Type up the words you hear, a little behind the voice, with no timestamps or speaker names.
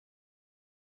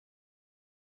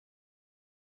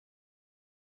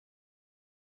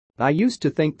I used to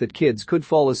think that kids could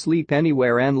fall asleep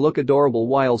anywhere and look adorable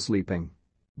while sleeping.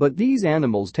 But these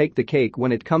animals take the cake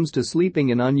when it comes to sleeping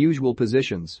in unusual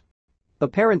positions.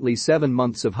 Apparently 7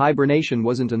 months of hibernation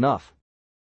wasn't enough.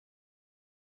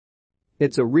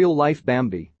 It's a real-life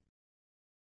Bambi.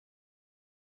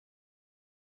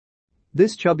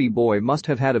 This chubby boy must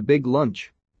have had a big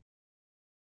lunch.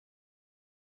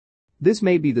 This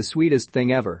may be the sweetest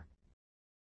thing ever.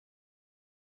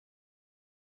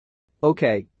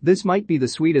 Okay, this might be the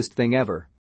sweetest thing ever.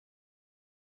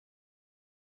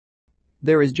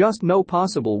 There is just no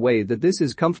possible way that this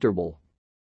is comfortable.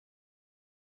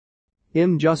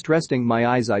 I'm just resting my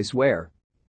eyes, I swear.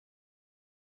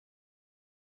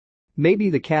 Maybe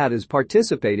the cat is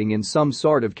participating in some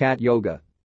sort of cat yoga.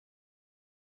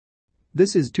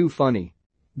 This is too funny.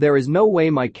 There is no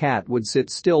way my cat would sit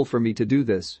still for me to do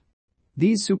this.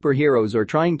 These superheroes are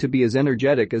trying to be as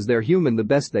energetic as they're human the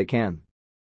best they can.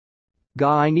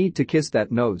 Gah, I need to kiss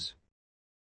that nose.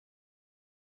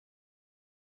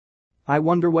 I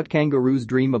wonder what kangaroos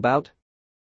dream about.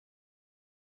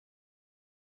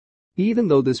 Even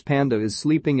though this panda is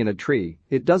sleeping in a tree,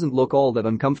 it doesn't look all that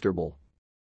uncomfortable.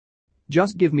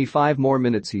 Just give me 5 more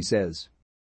minutes, he says.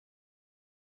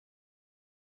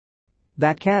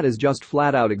 That cat is just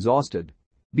flat out exhausted.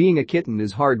 Being a kitten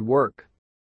is hard work.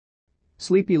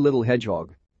 Sleepy little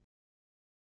hedgehog.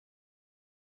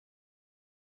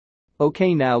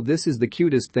 Okay, now this is the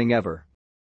cutest thing ever.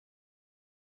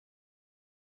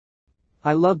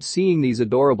 I loved seeing these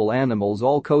adorable animals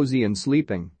all cozy and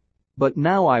sleeping. But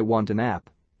now I want a nap.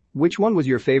 Which one was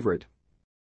your favorite?